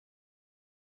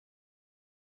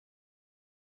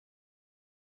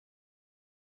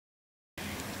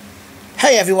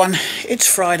Hey everyone, it's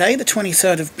Friday the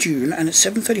 23rd of June and it's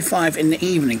 7:35 in the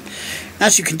evening.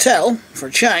 As you can tell, for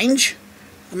a change,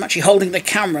 I'm actually holding the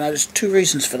camera. Now there's two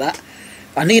reasons for that.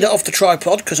 I need it off the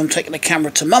tripod because I'm taking the camera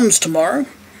to Mum's tomorrow.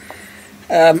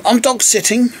 I'm dog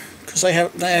sitting because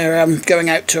they're going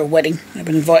out to a wedding. They've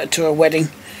been invited to a wedding.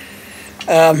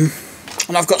 And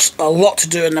I've got a lot to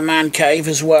do in the man cave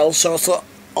as well, so I thought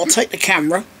I'll take the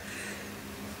camera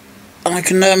and I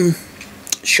can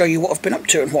show you what I've been up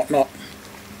to and whatnot,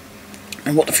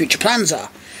 and what the future plans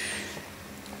are.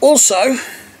 Also,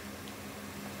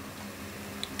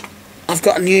 I've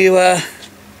got a new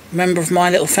member of my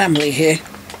little family here.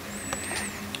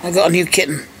 I've got a new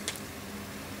kitten.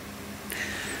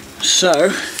 So,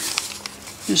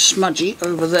 there's Smudgy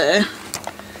over there.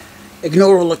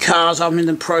 Ignore all the cars, I'm in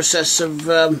the process of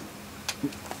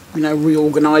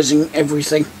reorganising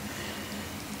everything.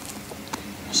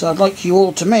 So I'd like you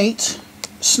all to meet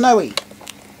Snowy.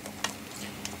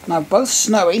 Now both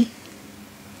Snowy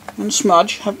and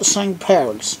Smudge have the same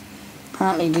parents.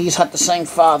 Apparently these had the same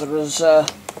father as the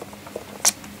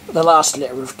last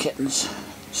litter of kittens.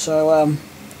 So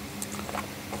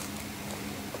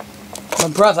my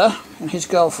brother and his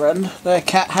girlfriend, their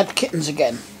cat had kittens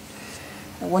again.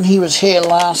 And when he was here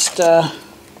last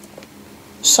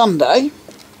Sunday,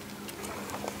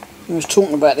 he was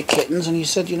talking about the kittens and he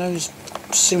said, you know,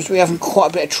 seems to be having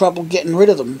quite a bit of trouble getting rid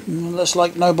of them. Looks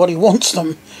like nobody wants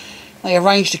them. They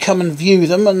arranged to come and view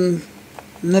them and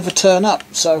never turn up.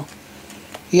 So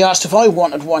he asked if I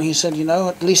wanted one. He said, you know,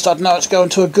 at least I'd know it's going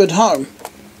to a good home.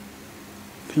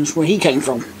 That's where he came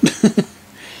from.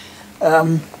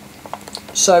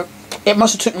 So it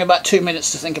must have took me about 2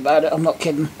 minutes to think about it. I'm not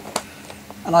kidding.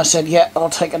 And I said, yeah, I'll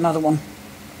take another one.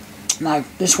 Now,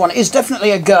 this one is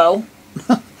definitely a girl.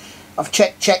 I've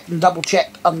checked and double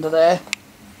checked under there.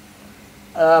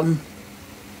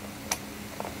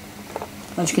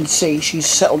 As you can see, she's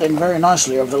settled in very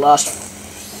nicely over the last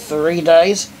 3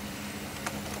 days.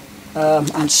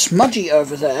 And Smudgy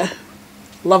over there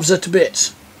loves her to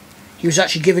bits. He was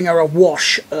actually giving her a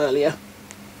wash earlier.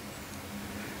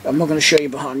 I'm not going to show you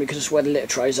behind me because it's where the litter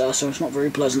trays are, so it's not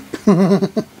very pleasant.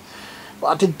 But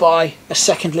I did buy a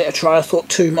second litter tray. I thought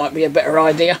 2 might be a better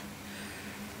idea.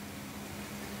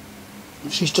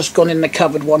 She's just gone in the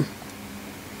covered one.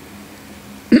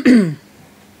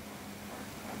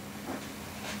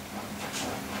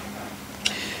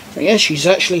 But yeah, she's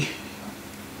actually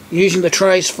using the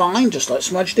trays fine, just like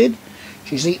Smudge did.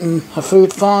 She's eating her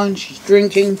food fine, she's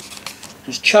drinking,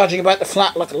 she's charging about the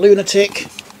flat like a lunatic.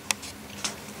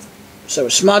 So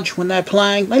is Smudge when they're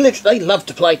playing. They love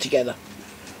to play together.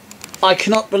 I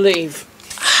cannot believe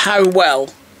how well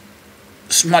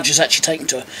Smudge is actually taken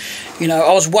to her. You know,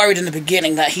 I was worried in the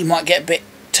beginning that he might get a bit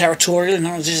territorial. You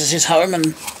know, this is his home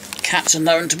and cats are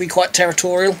known to be quite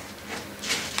territorial.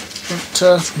 But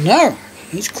no,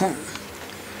 he's quite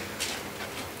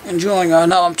enjoying her. I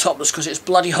know I'm topless because it's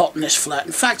bloody hot in this flat.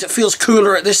 In fact, it feels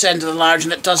cooler at this end of the lounge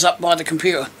than it does up by the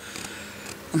computer.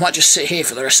 I might just sit here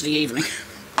for the rest of the evening.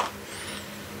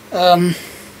 I've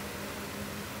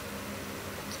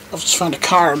just found a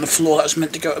car on the floor that was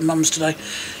meant to go to Mum's today.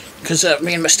 Because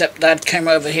me and my stepdad came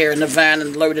over here in the van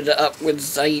and loaded it up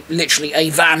with literally a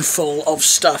van full of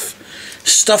stuff.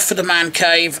 Stuff for the man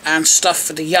cave and stuff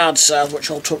for the yard sale,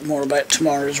 which I'll talk more about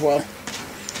tomorrow as well.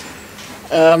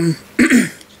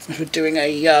 We're doing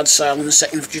a yard sale on the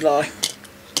 2nd of July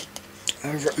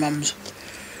over at Mum's.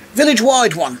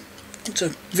 Village-wide one. It's a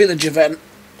village event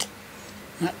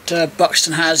that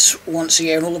Buxton has once a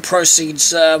year, and all the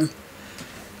proceeds that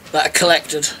are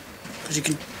collected, because you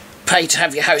can pay to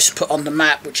have your house put on the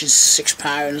map, which is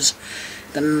 £6.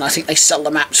 Then I think they sell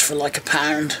the maps for like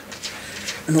 £1,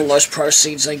 and all those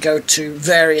proceeds they go to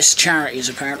various charities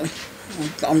apparently.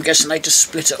 I'm guessing they just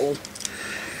split it all.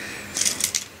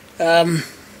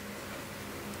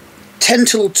 10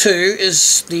 till 2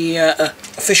 is the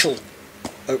official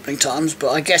opening times, but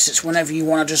I guess it's whenever you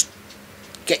want to just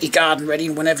get your garden ready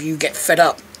and whenever you get fed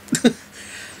up.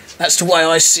 That's the way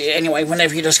I see it anyway,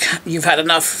 whenever you've had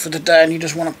enough for the day and you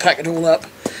just want to pack it all up.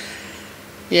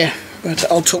 Yeah, but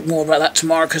I'll talk more about that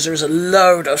tomorrow because there is a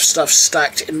load of stuff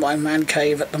stacked in my man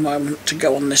cave at the moment to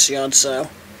go on this yard sale.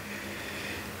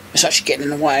 It's actually getting in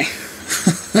the way.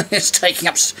 It's taking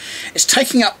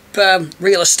up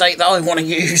real estate that I want to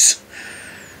use.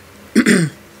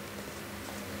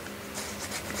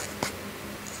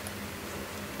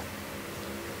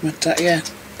 But yeah,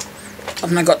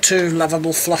 I've now got 2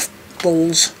 lovable fluff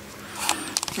balls.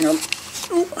 Hang on.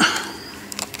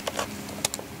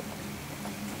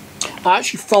 I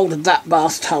actually folded that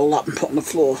bath towel up and put on the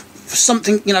floor for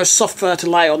something, you know, soft fur to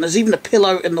lay on. There's even a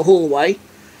pillow in the hallway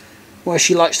where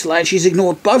she likes to lay, and she's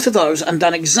ignored both of those and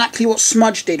done exactly what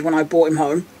Smudge did when I brought him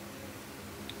home,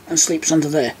 and sleeps under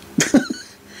there.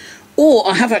 Or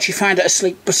I have actually found her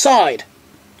asleep beside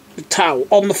the towel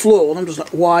on the floor, and I'm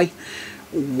just like,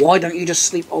 why don't you just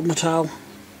sleep on the towel?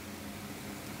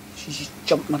 She's just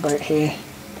jumping about here.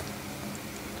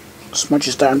 Smudge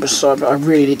is down beside, but I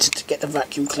really needed to get the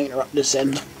vacuum cleaner up this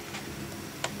end.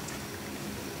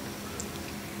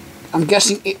 I'm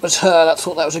guessing it was her that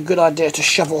thought that was a good idea to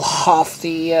shovel half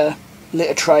the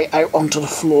litter tray out onto the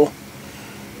floor.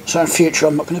 So in future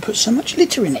I'm not going to put so much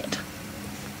litter in it.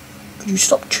 Could you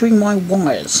stop chewing my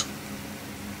wires?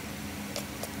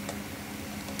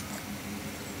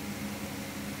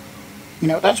 You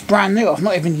know, that's brand new. I've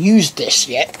not even used this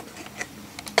yet.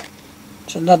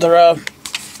 It's another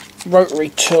rotary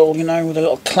tool, you know, with a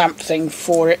little clamp thing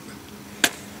for it.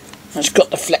 It's got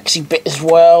the flexi bit as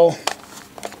well.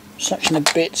 Section of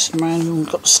bits, man,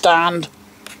 got the stand.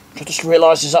 I just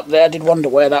realised it's up there. I did wonder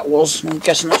where that was. I'm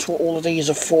guessing that's what all of these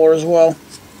are for as well.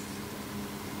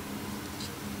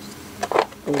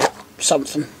 Or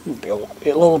something.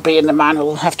 It'll all be in the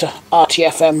manual. I'll have to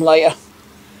RTFM later.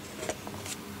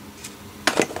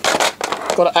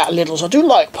 Got it at Lidl's. I do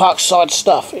like Parkside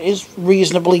stuff. It is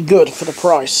reasonably good for the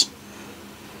price.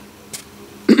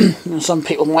 Some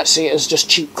people might see it as just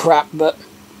cheap crap, but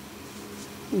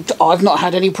I've not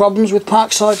had any problems with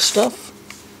Parkside stuff.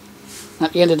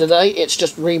 At the end of the day, it's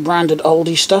just rebranded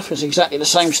oldie stuff. It's exactly the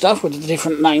same stuff with a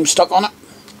different name stuck on it.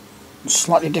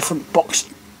 Slightly different box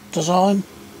design.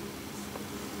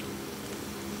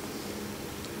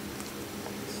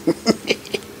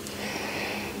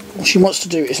 All she wants to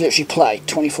do is literally play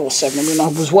 24/7. I mean, I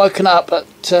was woken up at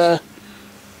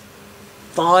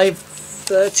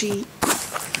 5:30,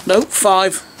 no,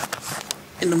 5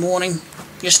 in the morning,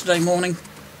 yesterday morning.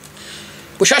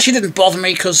 Which actually didn't bother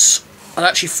me because I'd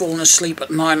actually fallen asleep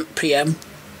at 9 PM.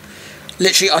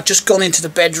 Literally, I'd just gone into the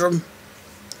bedroom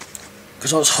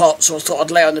because I was hot, so I thought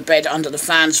I'd lay on the bed under the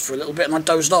fans for a little bit, and I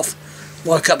dozed off.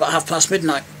 Woke up at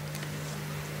midnight.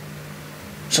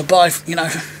 So by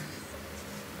the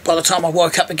time I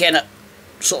woke up again at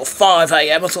sort of 5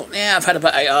 AM, I thought, yeah, I've had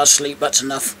about 8 hours sleep, that's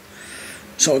enough.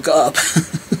 So I got up.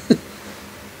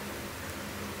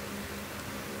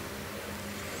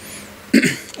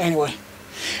 Anyway,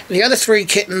 the other 3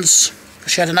 kittens,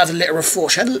 she had another litter of 4.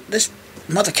 This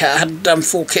mother cat had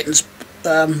 4 kittens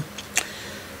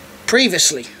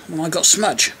previously when I got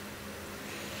Smudge.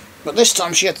 But this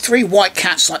time she had 3 white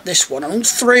cats like this one, and all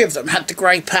 3 of them had the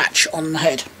grey patch on the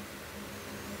head.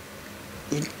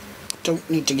 You don't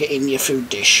need to get in your food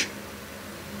dish.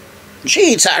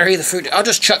 She eats out of either food. I'll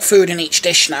just chuck food in each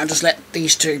dish now, just let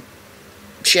these 2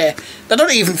 share. They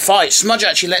don't even fight. Smudge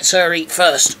actually lets her eat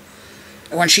first.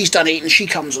 And when she's done eating, she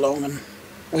comes along, and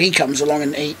he comes along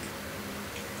and eat.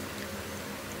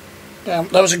 There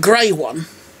was a grey one.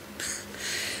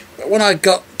 But when I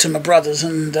got to my brother's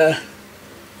and they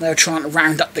were trying to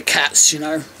round up the cats, you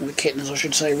know, or the kittens I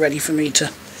should say, ready for me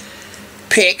to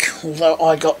pick, although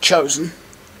I got chosen.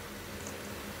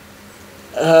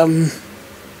 Her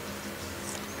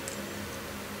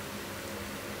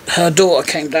daughter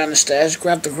came down the stairs,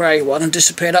 grabbed the grey one and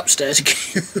disappeared upstairs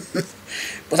again.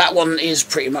 Well, that one is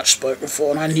pretty much spoken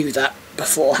for, and I knew that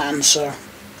beforehand, so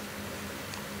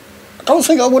I don't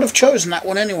think I would have chosen that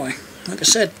one anyway. Like I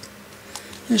said,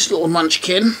 this little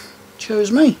munchkin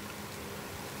chose me.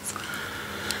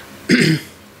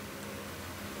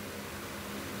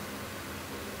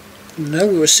 No,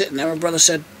 we were sitting there, my brother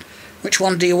said, "Which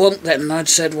one do you want then?" And I'd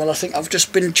said, "Well, I think I've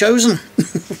just been chosen."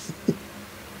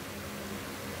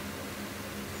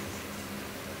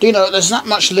 Do you know, there's that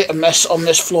much litter mess on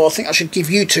this floor, I think I should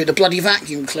give you 2 the bloody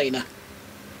vacuum cleaner.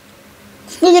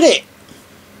 Look at it!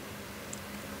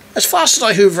 As fast as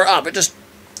I hoover it up, it just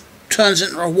turns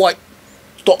into a white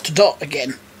dot to dot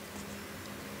again.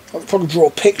 I'll probably draw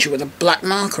a picture with a black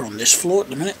marker on this floor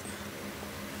at the minute.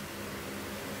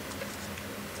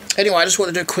 Anyway, I just want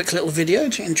to do a quick little video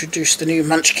to introduce the new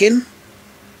munchkin.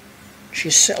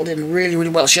 She's settled in really, really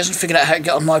well. She hasn't figured out how to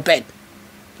get on my bed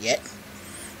yet.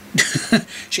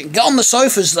 She can get on the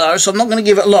sofas though, so I'm not going to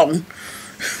give it long.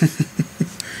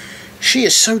 She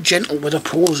is so gentle with her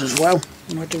paws as well.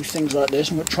 When I do things like this,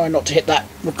 I'm going to try not to hit that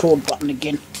record button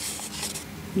again.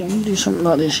 You know, do something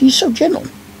like this. She's so gentle.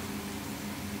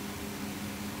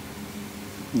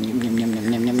 Oh,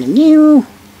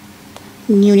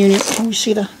 you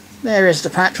see there is the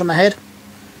patch on the head.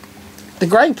 The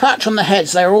grey patch on the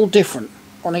heads, they're all different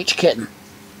on each kitten.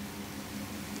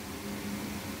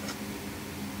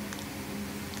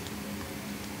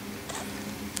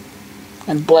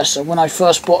 And bless her, when I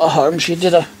first brought her home, she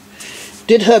did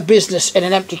did her business in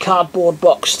an empty cardboard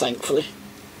box, thankfully.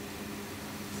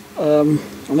 And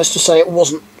let's just say it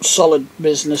wasn't solid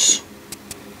business.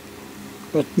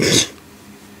 But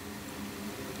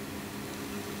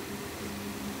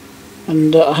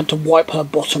and I had to wipe her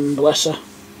bottom, bless her.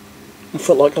 I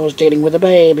felt like I was dealing with a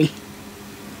baby.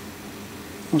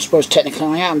 I suppose technically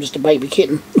I am just a baby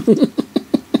kitten.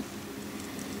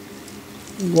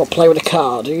 What, play with a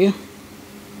car, do you?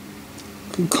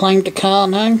 You claimed a car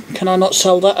now? Can I not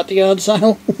sell that at the yard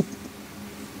sale?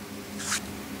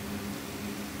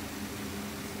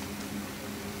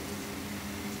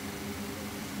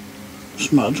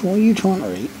 Smudge, what are you trying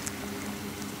to eat?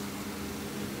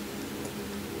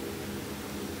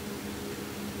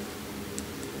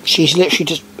 She's literally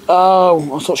just...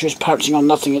 Oh, I thought she was pouncing on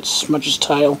nothing. It's Smudge's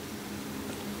tail.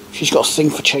 She's got a thing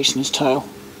for chasing his tail.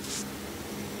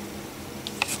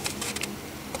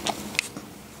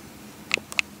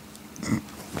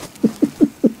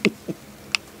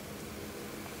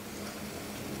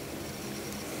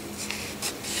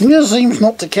 It seems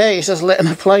not to care. He's just letting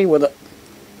her play with it.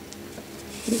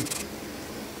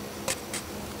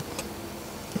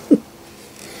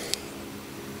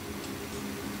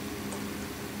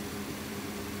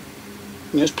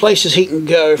 There's places he can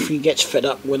go if he gets fed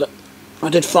up with it. I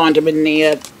did find him in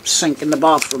the sink in the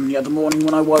bathroom the other morning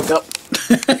when I woke up.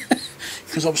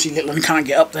 Because obviously little one can't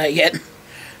get up there yet.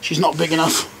 She's not big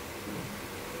enough.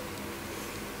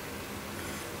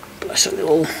 Bless her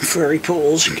little furry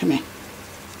paws. Come here.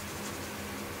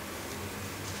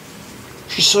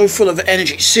 She's so full of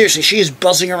energy. Seriously, she is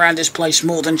buzzing around this place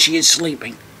more than she is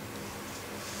sleeping.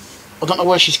 I don't know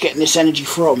where she's getting this energy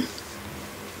from.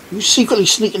 Are you secretly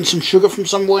sneaking some sugar from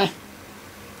somewhere?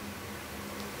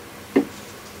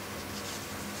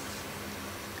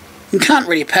 You can't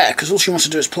really pet her because all she wants to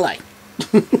do is play.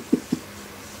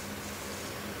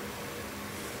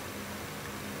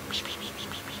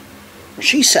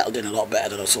 She settled in a lot better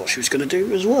than I thought she was going to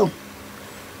do as well.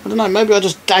 I don't know, maybe I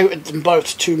just doubted them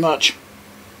both too much.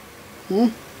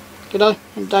 Did I?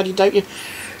 Daddy doubt you?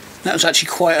 That was actually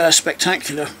quite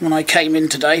spectacular when I came in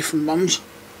today from Mum's.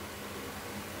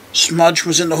 Smudge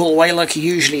was in the hallway like he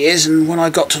usually is, and when I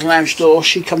got to the lounge door,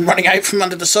 she come running out from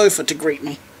under the sofa to greet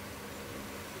me.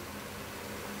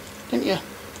 Didn't you?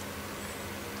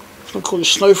 Should I call you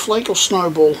Snowflake or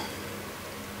Snowball?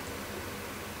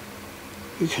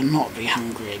 You cannot be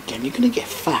hungry again. You're going to get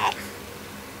fat.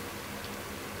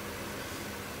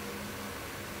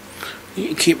 You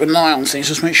can keep an eye on things.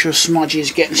 Just make sure Smudge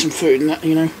is getting some food and that,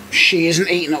 you know, she isn't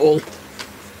eating it all.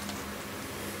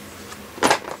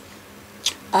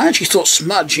 I actually thought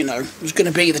Smudge, you know, was going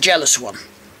to be the jealous one.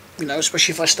 You know,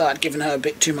 especially if I started giving her a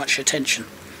bit too much attention.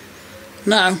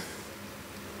 No.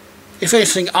 If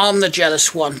anything, I'm the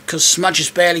jealous one, because Smudge has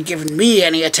barely given me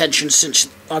any attention since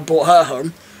I brought her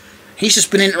home. He's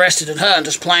just been interested in her and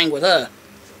just playing with her.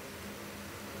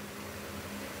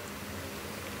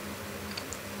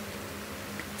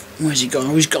 Where's he gone?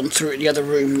 Oh, he's gone through the other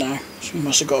room now. So he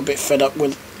must have got a bit fed up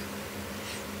with it.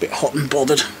 A bit hot and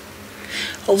bothered.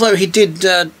 Although he did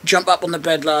jump up on the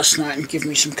bed last night and give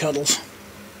me some cuddles.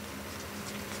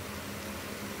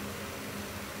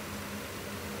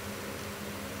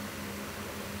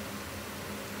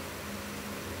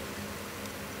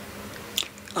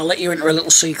 I'll let you into a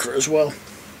little secret as well.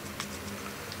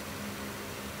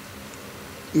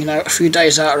 You know, a few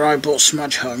days after I brought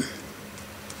Smudge home,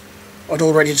 I'd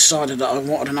already decided that I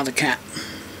wanted another cat.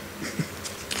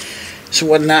 So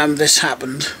when this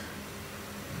happened,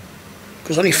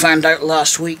 because I only found out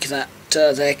last week that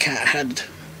their cat had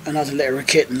another litter of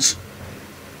kittens,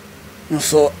 and I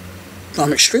thought,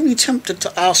 I'm extremely tempted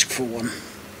to ask for one.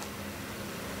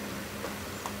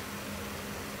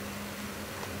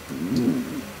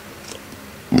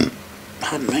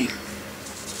 Pardon me.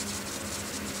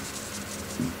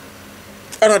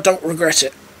 And I don't regret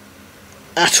it.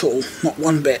 At all. Not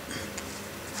one bit.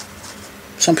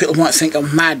 Some people might think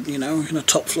I'm mad, you know, in a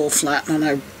top floor flat and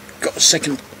I've got a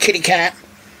second kitty cat.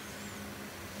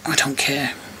 I don't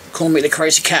care. Call me the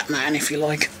crazy cat man if you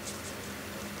like.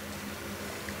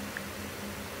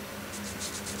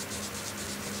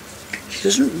 She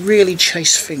doesn't really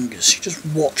chase fingers, she just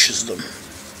watches them.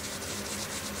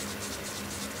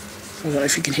 I don't know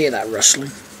if you can hear that rustling.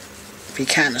 If you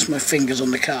can, it's my fingers on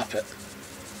the carpet.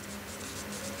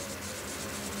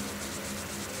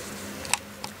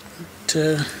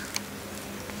 But,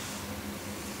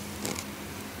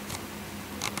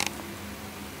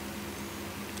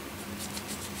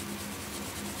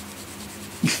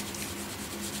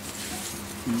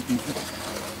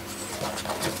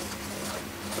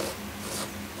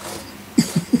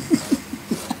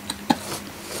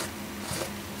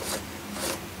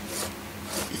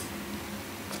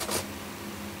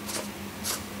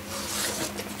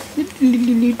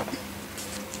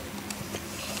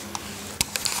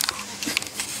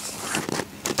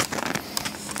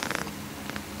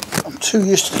 I'm too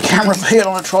used to the camera being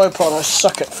on a tripod. I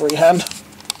suck at freehand.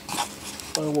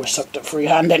 I always sucked at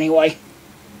freehand anyway.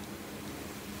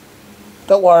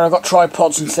 Don't worry, I've got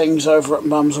tripods and things over at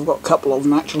Mum's. I've got a couple of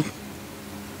them actually.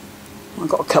 I've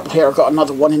got a couple here. I've got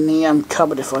another one in the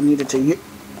cupboard if I needed to.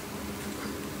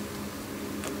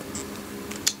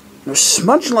 Now,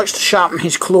 Smudge likes to sharpen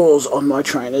his claws on my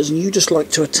trainers, and you just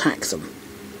like to attack them.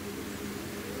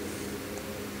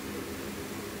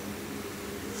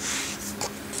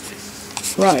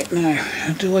 Right,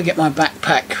 now, do I get my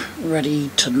backpack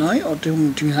ready tonight, or do I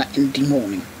do that in the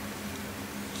morning?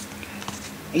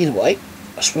 Either way,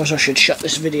 I suppose I should shut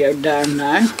this video down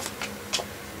now.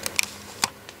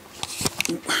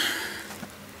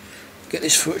 Get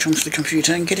this footage onto the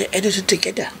computer and get it edited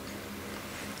together.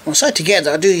 When I say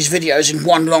together, I do these videos in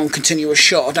one long continuous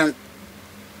shot. I don't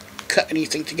cut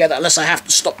anything together unless I have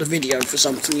to stop the video for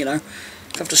something, you know.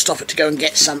 I have to stop it to go and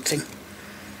get something.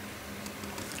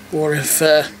 Or if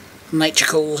nature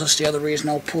calls, that's the other reason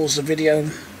I'll pause the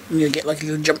video and you'll get like a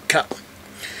little jump cut.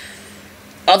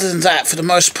 Other than that, for the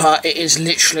most part, it is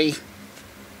literally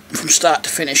from start to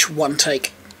finish one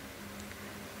take.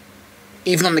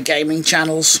 Even on the gaming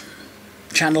channel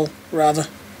rather.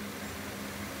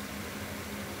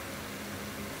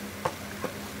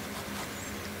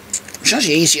 It's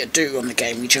actually easier to do on the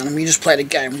gaming channel. I mean, you just play the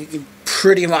game, you can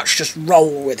pretty much just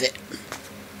roll with it.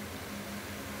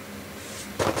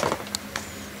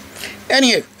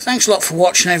 Anyway, thanks a lot for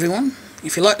watching, everyone.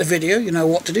 If you liked the video, you know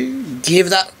what to do. Give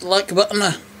that like button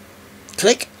a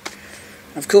click.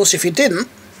 Of course, if you didn't,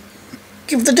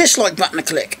 give the dislike button a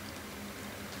click.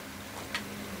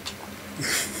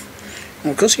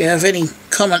 And of course, if you have any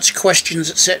comments, questions,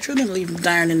 etc., then leave them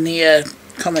down in the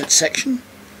comments section.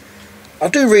 I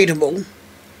do read them all.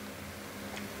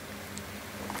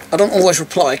 I don't always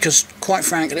reply because, quite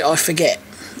frankly, I forget.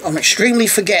 I'm extremely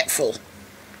forgetful.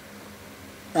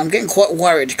 I'm getting quite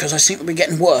worried because I seem to be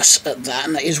getting worse at that,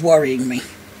 and that is worrying me.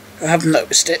 I have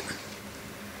noticed it.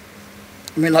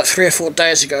 I mean, like 3 or 4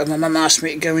 days ago, my mum asked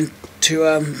me to go into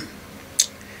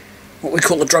what we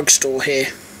call the drugstore here.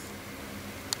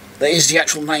 That is the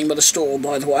actual name of the store,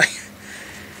 by the way.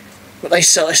 But they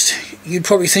sell it. You'd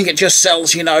probably think it just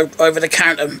sells, you know,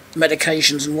 over-the-counter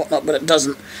medications and whatnot, but it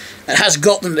doesn't. It has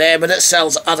got them there, but it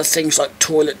sells other things like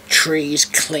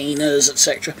toiletries, cleaners,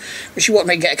 etc. But she wanted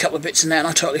me to get a couple of bits in there, and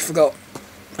I totally forgot.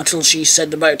 Until she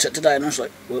said about it today, and I was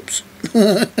like, whoops.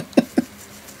 And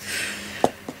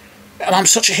I'm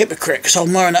such a hypocrite, because I'll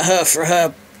moan at her for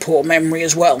her poor memory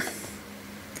as well.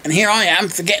 And here I am,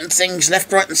 forgetting things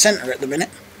left, right and centre at the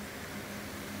minute.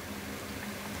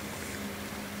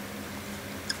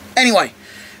 Anyway,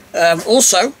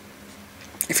 also,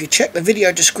 if you check the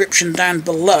video description down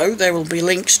below, there will be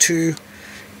links to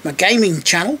my gaming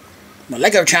channel, my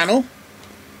Lego channel,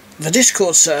 the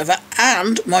Discord server,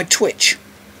 and my Twitch.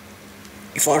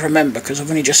 If I remember, because I've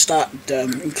only just started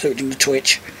including the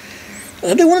Twitch.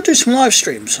 But I do want to do some live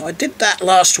streams. I did that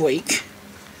last week,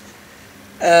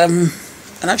 and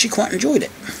actually quite enjoyed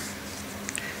it.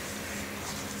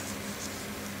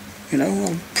 You know,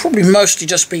 I'll probably mostly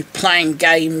just be playing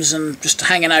games and just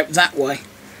hanging out that way.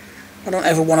 I don't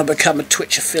ever want to become a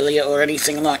Twitch affiliate or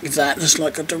anything like that. Just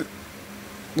like I don't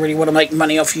really want to make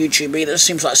money off YouTube either. It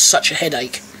seems like such a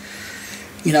headache.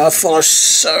 You know, I follow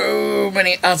so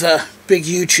many other big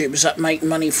YouTubers that make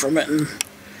money from it, and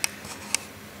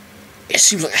it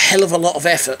seems like a hell of a lot of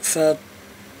effort for,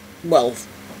 well,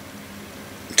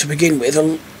 to begin with,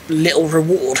 a little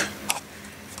reward.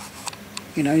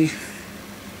 You know,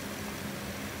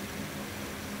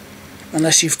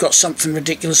 unless you've got something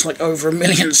ridiculous like over 1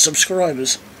 million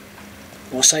subscribers.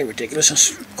 Well, I say ridiculous,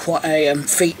 that's quite a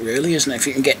feat really, isn't it, if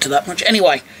you can get to that much.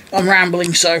 Anyway, I'm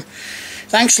rambling, so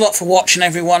thanks a lot for watching,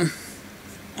 everyone.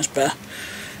 That's better.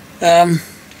 And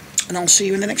I'll see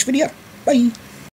you in the next video. Bye.